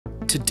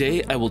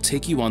Today, I will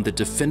take you on the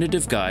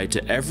definitive guide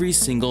to every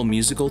single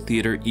musical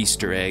theater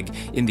Easter egg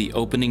in the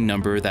opening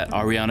number that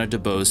Ariana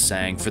DeBose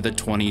sang for the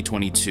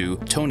 2022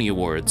 Tony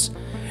Awards.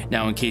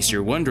 Now, in case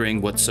you're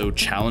wondering what's so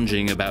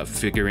challenging about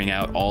figuring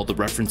out all the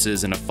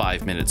references in a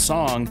 5-minute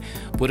song,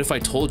 what if I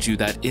told you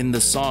that in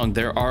the song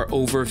there are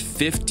over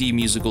 50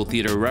 musical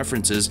theater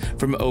references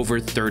from over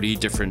 30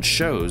 different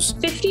shows?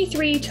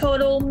 53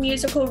 total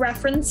musical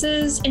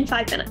references in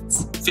 5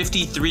 minutes.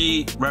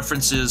 53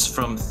 references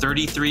from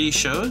 33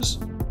 shows?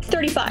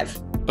 35.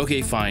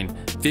 Okay, fine.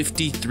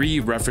 53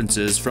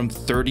 references from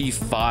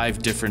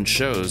 35 different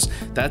shows.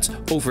 That's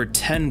over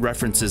 10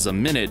 references a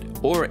minute,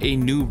 or a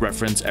new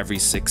reference every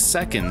 6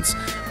 seconds.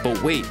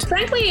 But wait.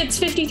 Frankly, it's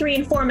 53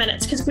 in 4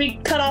 minutes, because we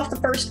cut off the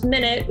first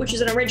minute, which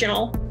is an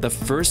original. The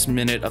first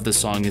minute of the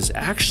song is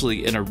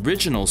actually an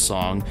original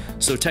song,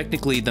 so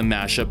technically the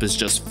mashup is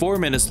just 4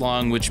 minutes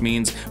long, which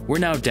means we're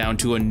now down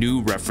to a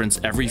new reference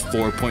every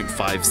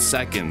 4.5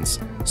 seconds.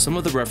 Some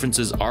of the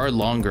references are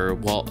longer,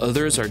 while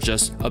others are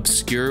just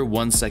obscure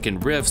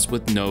 1-second riffs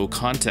with no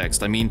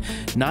context. I mean,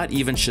 not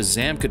even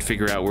Shazam could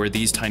figure out where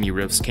these tiny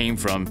riffs came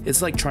from.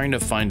 It's like trying to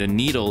find a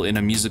needle in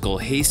a musical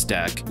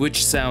haystack,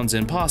 which sounds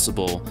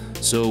impossible.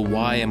 So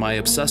why am I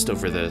obsessed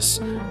over this?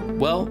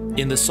 Well,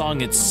 in the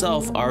song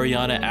itself,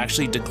 Ariana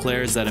actually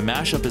declares that a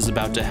mashup is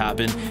about to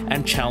happen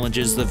and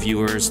challenges the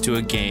viewers to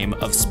a game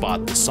of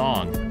Spot the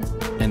Song.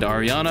 And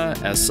Ariana,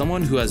 as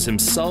someone who has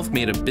himself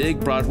made a big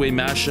Broadway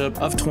mashup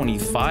of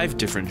 25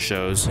 different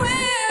shows,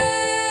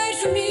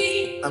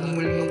 I'm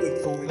willing to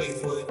wait for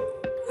it.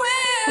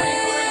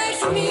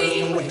 I'm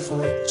willing to wait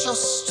for it.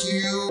 Just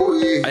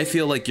you. I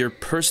feel like you're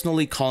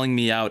personally calling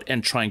me out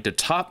and trying to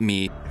top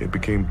me. It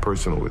became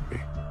personal with me.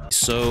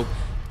 So,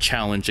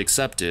 challenge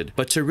accepted.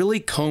 But to really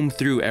comb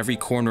through every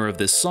corner of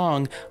this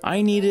song,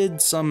 I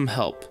needed some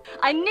help.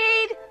 I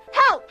need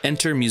help!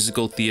 Enter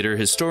musical theater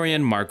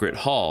historian Margaret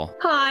Hall.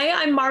 Hi,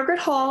 I'm Margaret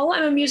Hall.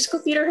 I'm a musical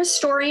theater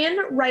historian,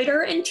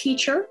 writer, and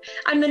teacher.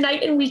 I'm the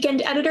night and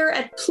weekend editor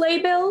at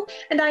Playbill,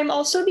 and I'm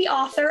also the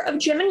author of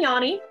Jim and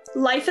Yanni,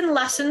 Life and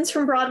Lessons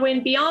from Broadway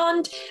and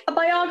Beyond, a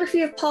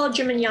biography of Paul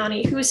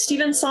Gimignani, who is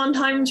Stephen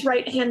Sondheim's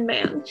right-hand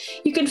man.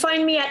 You can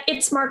find me at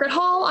It's Margaret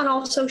Hall on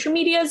all social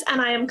medias,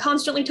 and I am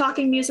constantly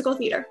talking musical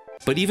theater.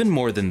 But even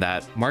more than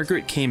that,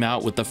 Margaret came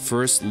out with the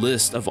first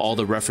list of all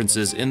the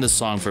references in the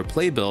song for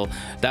Playbill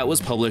that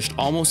was published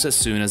almost as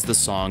soon as the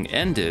song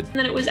ended. And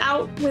then it was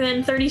out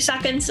within 30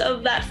 seconds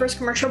of that first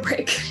commercial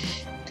break.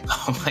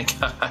 Oh my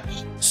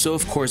gosh. So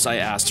of course I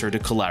asked her to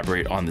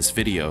collaborate on this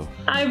video.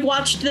 I've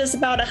watched this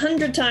about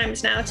 100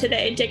 times now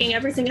today, digging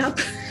everything up.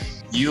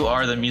 You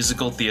are the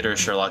musical theater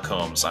Sherlock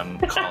Holmes, I'm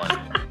calling it.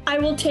 I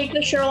will take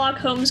the Sherlock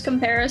Holmes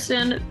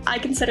comparison. I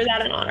consider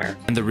that an honor.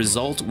 And the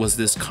result was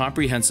this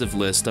comprehensive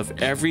list of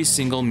every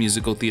single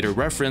musical theater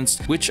reference,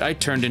 which I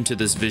turned into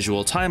this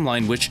visual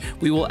timeline, which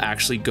we will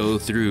actually go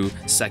through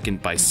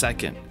second by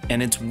second.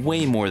 And it's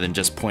way more than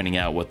just pointing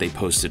out what they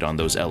posted on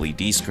those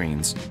LED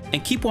screens.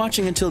 And keep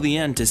watching until the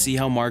end to see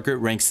how Margaret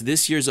ranks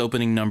this year's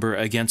opening number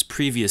against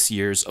previous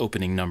year's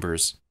opening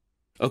numbers.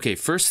 Okay,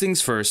 first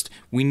things first,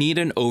 we need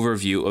an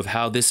overview of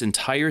how this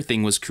entire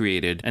thing was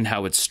created and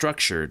how it's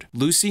structured.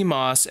 Lucy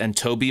Moss and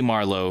Toby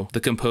Marlowe, the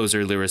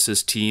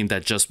composer-lyricist team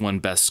that just won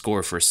Best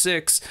Score for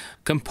 6,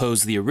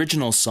 composed the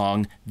original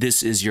song,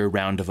 This Is Your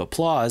Round of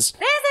Applause,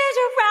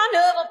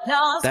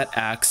 that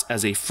acts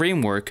as a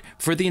framework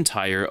for the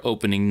entire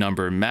opening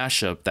number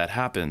mashup that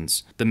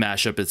happens. The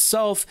mashup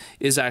itself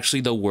is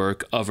actually the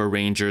work of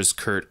arrangers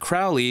Kurt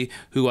Crowley,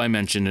 who I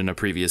mentioned in a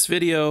previous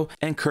video,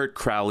 and Kurt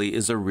Crowley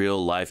is a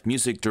real-life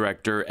music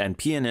director and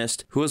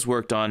pianist who has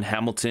worked on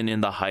Hamilton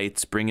in the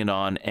Heights, Bring It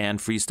On, and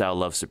Freestyle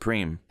Love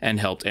Supreme, and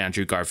helped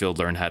Andrew Garfield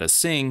learn how to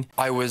sing.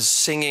 I was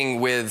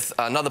singing with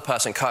another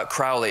person, Kurt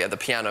Crowley, at the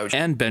piano.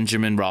 And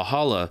Benjamin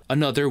Rauhala,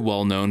 another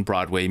well-known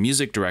Broadway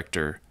music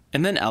director.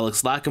 And then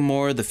Alex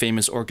Lacamoire, the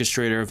famous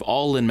orchestrator of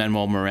all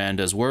Lin-Manuel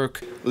Miranda's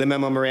work.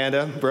 Lin-Manuel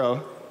Miranda,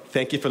 bro,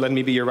 thank you for letting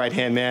me be your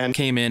right-hand man.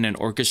 Came in and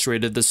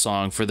orchestrated the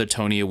song for the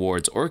Tony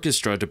Awards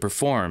Orchestra to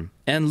perform.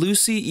 And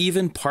Lucy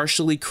even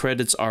partially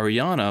credits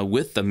Ariana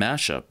with the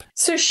mashup.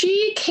 So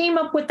she came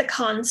up with the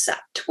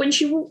concept. When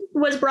she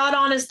was brought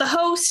on as the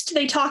host,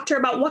 they talked to her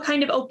about what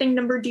kind of opening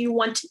number do you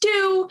want to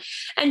do?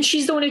 And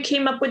she's the one who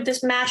came up with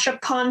this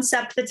mashup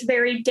concept that's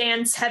very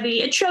dance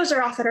heavy. It shows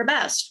her off at her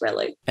best,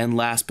 really. And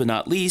last but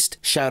not least,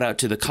 shout out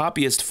to the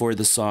copyist for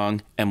the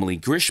song, Emily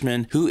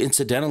Grishman, who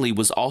incidentally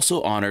was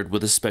also honored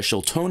with a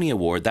special Tony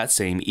Award that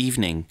same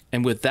evening.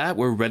 And with that,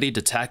 we're ready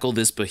to tackle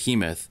this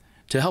behemoth.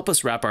 To help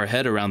us wrap our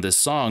head around this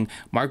song,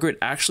 Margaret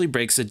actually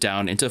breaks it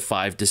down into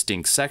 5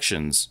 distinct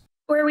sections.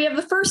 Where we have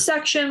the first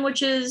section,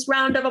 which is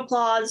Round of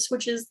Applause,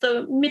 which is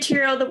the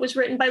material that was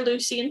written by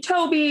Lucy and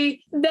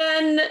Toby.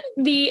 Then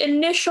the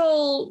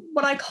initial,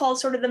 what I call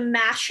sort of the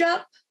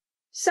mashup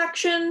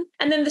section.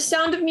 And then the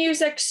Sound of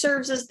Music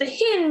serves as the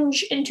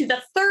hinge into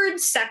the third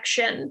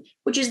section,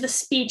 which is the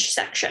speech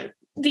section.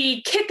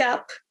 The kick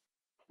up,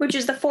 which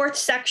is the fourth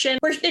section,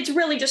 where it's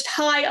really just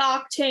high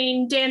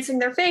octane dancing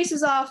their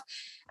faces off.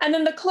 And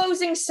then the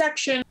closing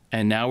section.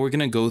 And now we're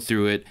going to go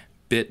through it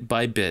bit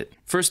by bit.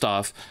 First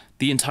off,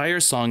 the entire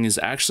song is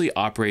actually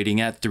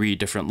operating at 3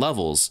 different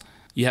levels.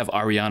 You have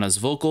Ariana's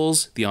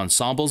vocals, the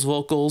ensemble's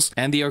vocals,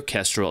 and the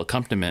orchestral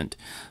accompaniment.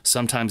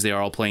 Sometimes they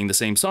are all playing the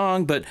same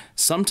song, but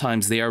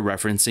sometimes they are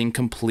referencing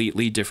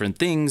completely different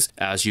things,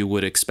 as you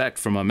would expect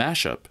from a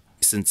mashup.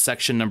 Since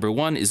section number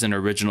 1 is an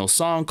original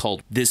song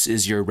called This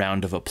Is Your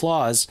Round of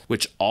Applause,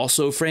 which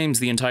also frames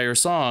the entire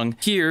song,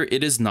 here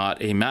it is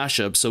not a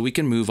mashup, so we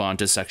can move on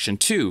to section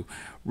 2.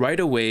 Right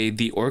away,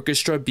 the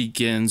orchestra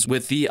begins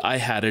with the I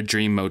Had a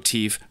Dream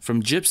motif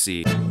from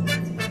Gypsy.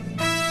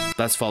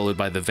 That's followed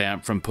by the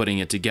vamp from Putting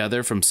It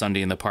Together from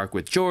Sunday in the Park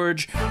with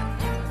George,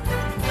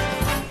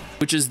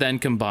 which is then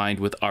combined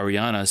with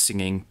Ariana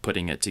singing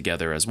Putting It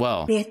Together as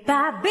well. Bit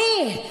by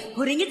bit,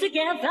 putting it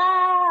together.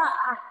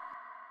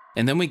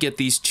 And then we get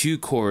these 2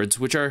 chords,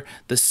 which are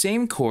the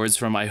same chords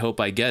from I Hope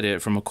I Get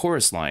It from a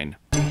chorus line.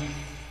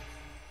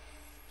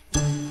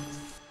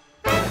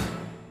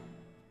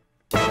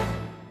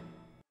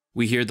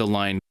 We hear the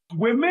line,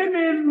 "Women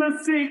in the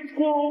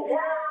sequel,"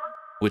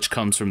 which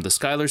comes from the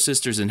Schuyler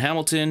Sisters in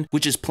Hamilton,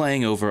 which is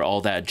playing over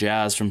all that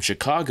jazz from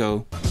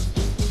Chicago.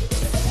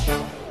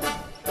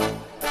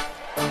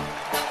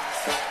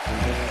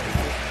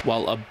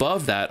 While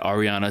above that,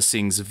 Ariana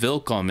sings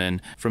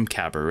Willkommen from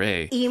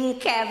Cabaret. Im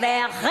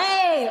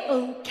cabaret,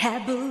 oh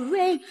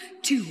cabaret,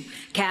 to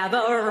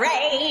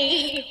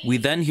cabaret. We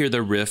then hear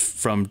the riff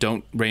from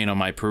Don't Rain on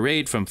My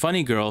Parade from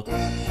Funny Girl,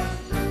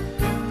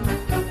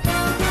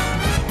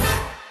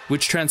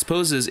 which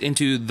transposes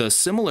into the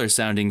similar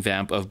sounding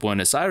vamp of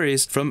Buenos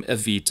Aires from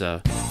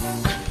Evita,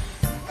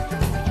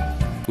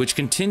 which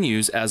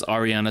continues as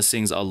Ariana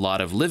sings a lot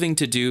of Living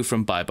to Do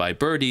from Bye Bye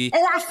Birdie,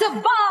 That's the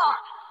bar,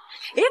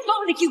 if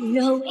only you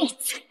know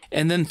it.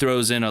 and then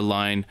throws in a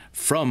line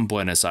from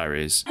Buenos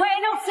Aires. Buenos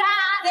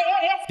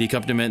Aires. The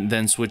accompaniment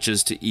then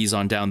switches to Ease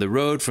On Down the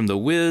Road from The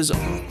Wiz,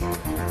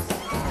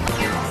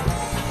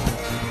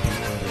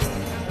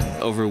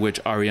 over which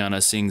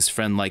Ariana sings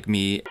Friend Like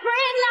Me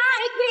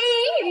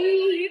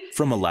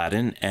from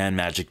Aladdin and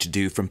Magic to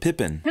Do from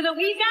Pippin. Cause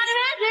we got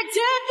magic to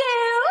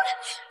do.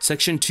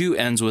 Section 2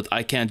 ends with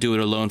I Can't Do It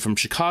Alone from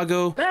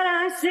Chicago, But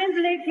I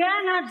simply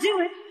cannot do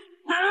it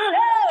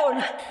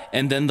alone.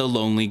 and then The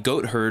Lonely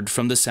Goat Herd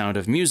from The Sound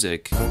of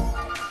Music.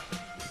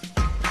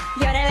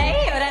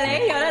 Yodelay,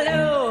 yodelay,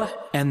 yodeloo.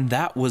 And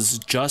that was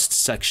just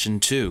section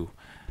 2.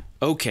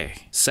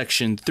 Okay,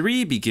 section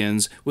 3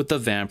 begins with the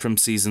vamp from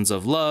Seasons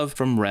of Love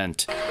from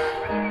Rent.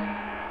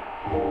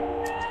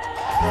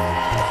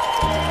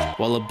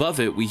 While above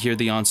it, we hear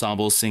the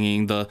ensemble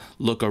singing the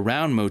Look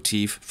Around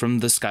motif from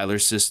the Schuyler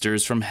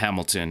Sisters from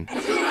Hamilton,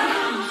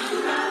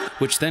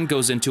 which then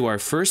goes into our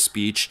first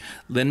speech,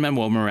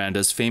 Lin-Manuel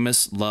Miranda's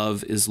famous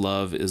Love is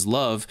Love is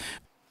Love,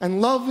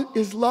 And love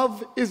is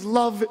love is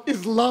love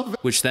is love.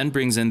 which then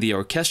brings in the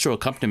orchestral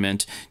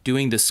accompaniment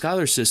doing the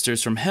Schuyler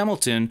Sisters from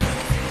Hamilton,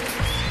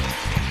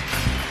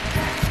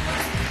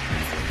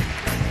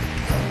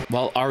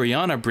 while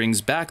Ariana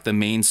brings back the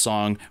main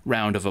song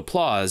Round of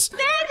Applause. This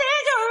is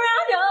a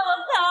round of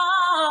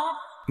applause.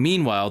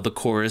 Meanwhile, the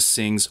chorus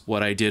sings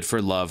What I Did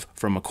for Love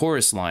from a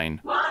chorus line,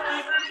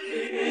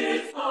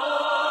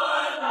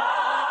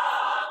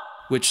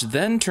 which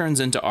then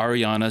turns into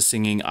Ariana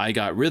singing I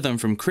Got Rhythm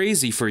from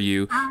Crazy for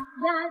You, I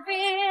got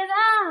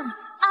rhythm,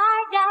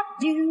 I got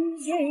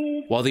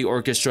music. while the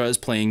orchestra is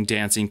playing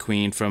Dancing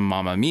Queen from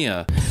Mamma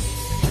Mia,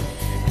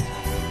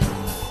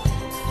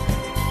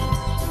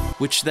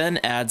 which then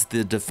adds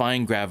the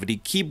Defying Gravity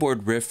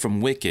keyboard riff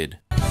from Wicked,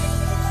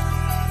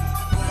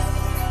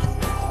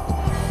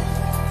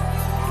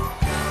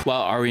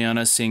 while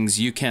Ariana sings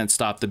You Can't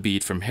Stop the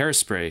Beat from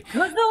Hairspray, Cause the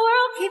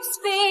world keeps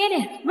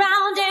spinning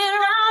round and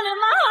round, and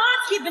my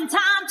heart's keeping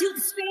time to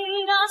the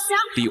speed of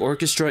sound. The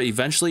orchestra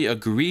eventually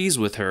agrees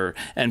with her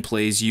and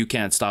plays You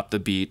Can't Stop the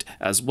Beat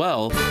as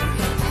well,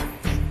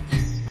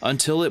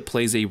 until it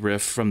plays a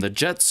riff from the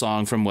Jet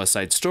song from West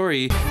Side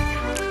Story,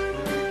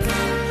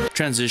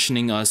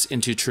 transitioning us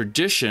into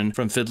Tradition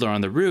from Fiddler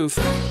on the Roof,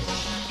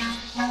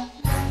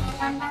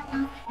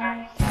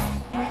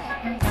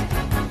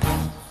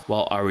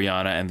 while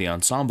Ariana and the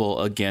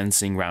ensemble again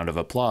sing Round of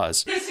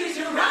Applause.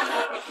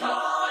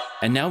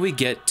 And now we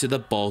get to the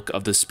bulk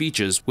of the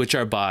speeches, which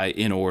are by,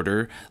 in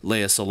order,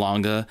 Lea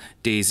Salonga,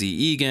 Daisy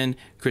Egan,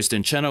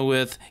 Kristen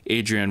Chenoweth,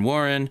 Adrienne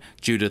Warren,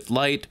 Judith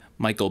Light,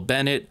 Michael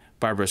Bennett,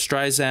 Barbara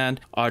Streisand,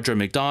 Audra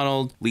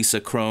McDonald, Lisa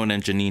Crone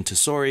and Janine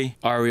Tesori,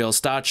 Ariel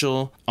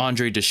Stachel,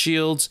 Andre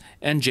DeShields,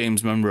 and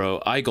James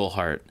Monroe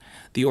Iglehart.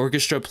 The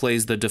orchestra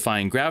plays the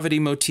Defying Gravity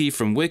motif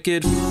from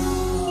Wicked,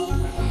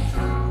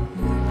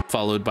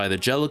 followed by the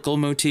Jellicle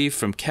motif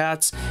from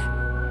Cats,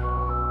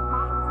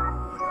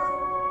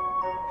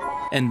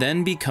 and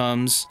then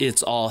becomes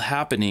It's All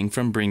Happening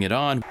from Bring It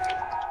On,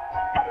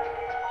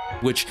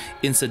 which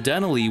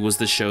incidentally was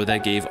the show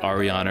that gave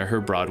Ariana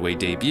her Broadway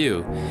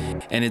debut.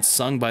 And it's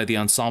sung by the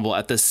ensemble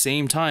at the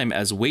same time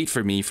as Wait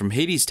For Me from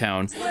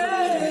Hadestown,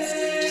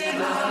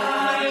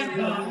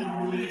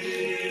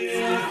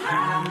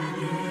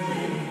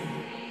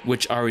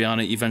 which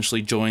Ariana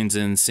eventually joins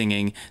in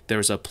singing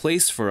There's a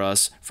Place for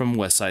Us from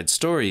West Side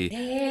Story.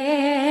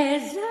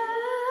 There's a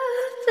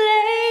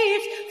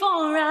place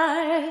for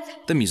us.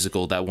 The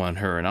musical that won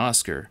her an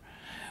Oscar.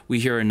 We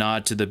hear a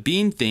nod to the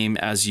Bean theme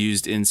as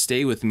used in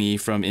Stay With Me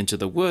from Into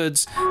the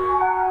Woods.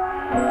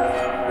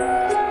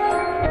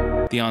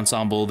 The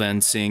ensemble then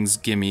sings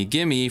Gimme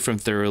Gimme from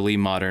Thoroughly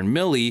Modern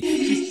Millie,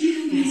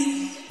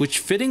 which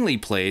fittingly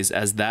plays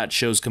as that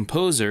show's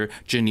composer,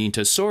 Janine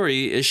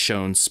Tesori, is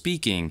shown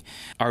speaking.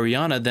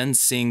 Ariana then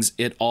sings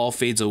It All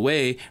Fades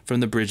Away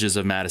from The Bridges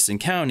of Madison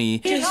County.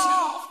 It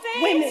all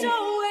fades away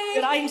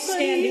that I'm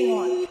standing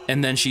on.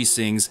 And then she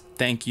sings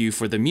Thank You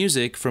for the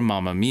Music from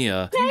Mamma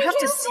Mia. You have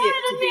to see it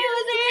to be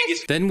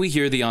music. Then we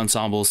hear the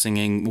ensemble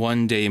singing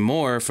One Day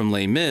More from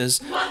Les Mis,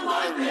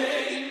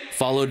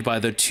 followed by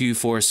the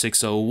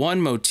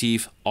 24601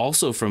 motif,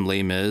 also from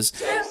Les Mis.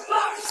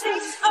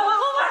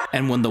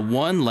 And when the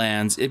one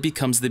lands, it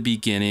becomes the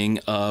beginning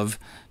of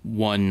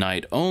One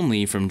Night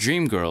Only from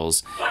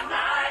Dreamgirls.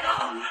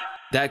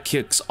 That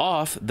kicks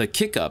off the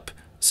kick-up,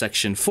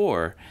 section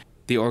 4.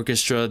 The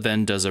orchestra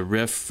then does a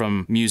riff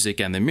from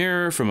Music and the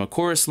Mirror from a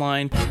chorus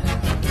line,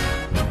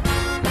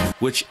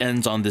 which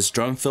ends on this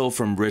drum fill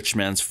from Rich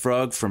Man's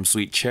Frog from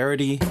Sweet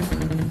Charity,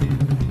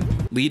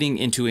 leading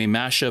into a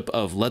mashup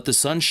of Let the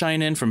Sun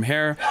Shine In from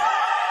Hair,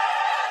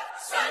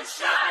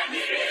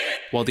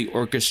 while the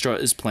orchestra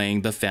is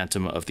playing The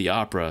Phantom of the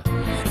Opera.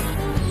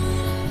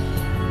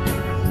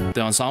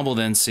 The ensemble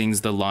then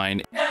sings the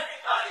line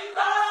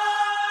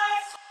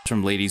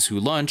from Ladies Who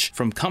Lunch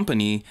from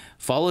Company,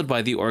 followed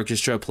by the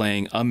orchestra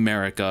playing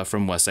America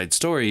from West Side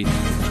Story.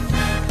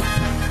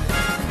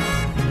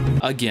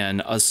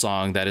 Again, a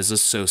song that is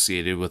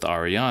associated with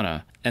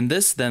Ariana. And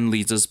this then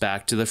leads us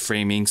back to the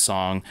framing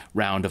song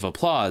Round of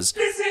Applause,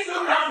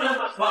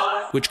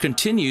 which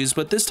continues,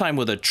 but this time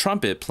with a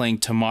trumpet playing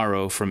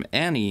Tomorrow from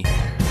Annie.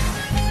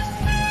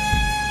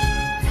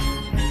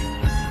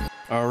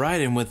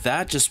 Alright, and with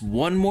that, just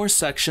one more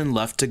section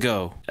left to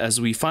go. As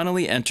we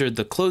finally entered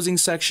the closing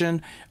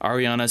section,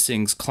 Ariana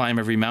sings Climb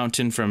Every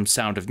Mountain from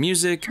Sound of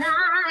Music,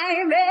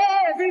 Climb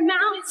every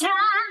mountain.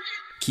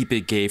 Keep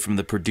It Gay from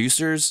The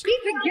Producers,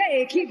 Keep it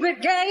gay, keep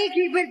it gay,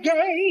 keep it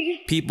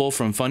gay. People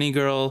from Funny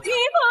Girl, People,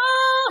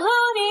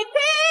 honey,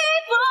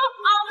 people,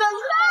 all the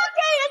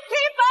luckiest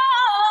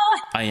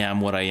people. I Am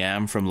What I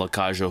Am from La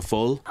Cage aux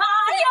Folles,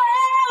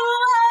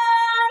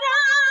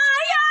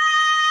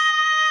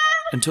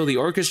 until the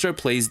orchestra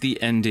plays the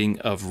ending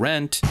of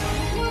Rent,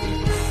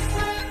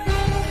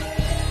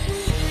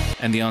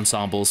 and the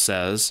ensemble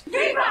says,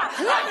 Viva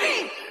la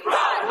vie,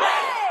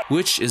 Broadway.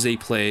 which is a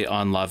play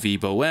on La Vie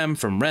Bohème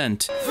from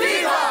Rent.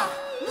 Viva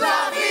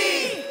la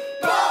vie,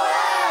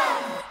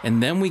 Bohème!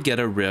 And then we get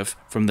a riff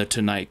from the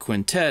Tonight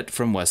Quintet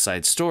from West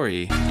Side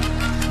Story.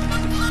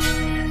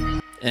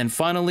 And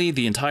finally,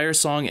 the entire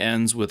song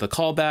ends with a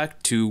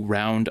callback to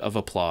Round of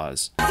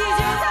Applause.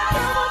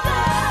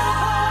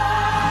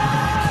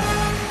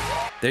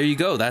 There you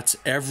go, that's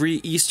every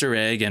Easter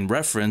egg and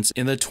reference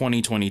in the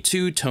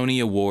 2022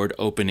 Tony Award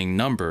opening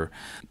number.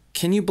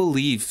 Can you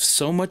believe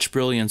so much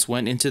brilliance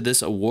went into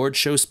this award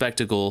show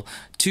spectacle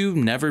to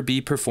never be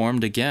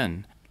performed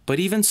again? But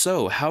even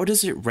so, how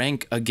does it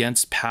rank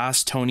against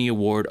past Tony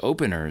Award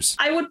openers?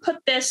 I would put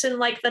this in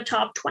like the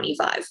top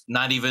 25.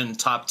 Not even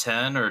top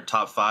 10 or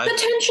top 5?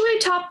 Potentially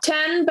top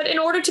 10, but in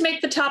order to make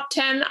the top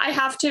 10, I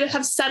have to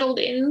have settled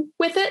in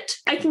with it.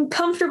 I can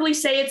comfortably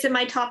say it's in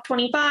my top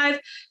 25.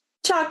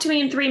 Talk to me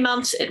in 3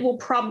 months, it will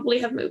probably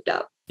have moved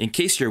up. In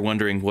case you're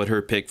wondering what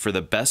her pick for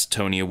the best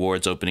Tony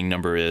Awards opening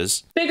number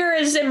is, Bigger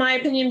is, in my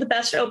opinion, the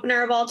best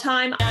opener of all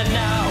time. And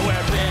now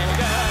we're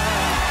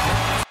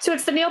bigger. So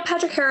it's the Neil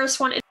Patrick Harris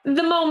one.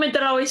 The moment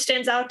that always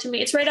stands out to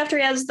me, it's right after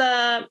he has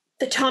the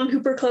Tom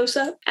Hooper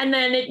close-up, and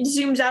then it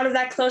zooms out of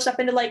that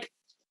close-up into like,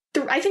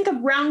 I think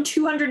around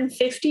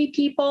 250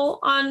 people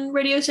on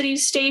Radio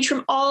City's stage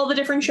from all the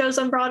different shows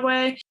on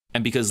Broadway.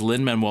 and because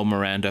Lin-Manuel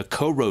Miranda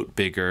co-wrote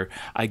Bigger,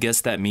 I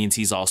guess that means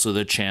he's also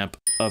the champ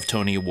of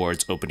Tony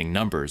Awards opening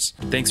numbers.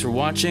 Thanks for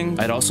watching.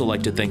 I'd also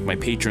like to thank my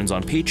patrons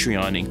on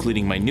Patreon,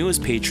 including my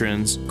newest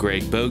patrons,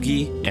 Greg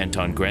Bogie,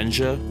 Anton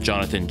Grenja,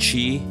 Jonathan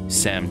Chi,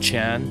 Sam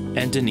Chan,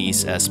 and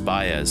Denise S.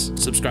 Baez.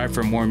 Subscribe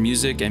for more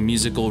music and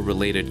musical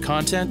related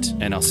content,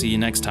 and I'll see you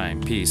next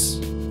time. Peace.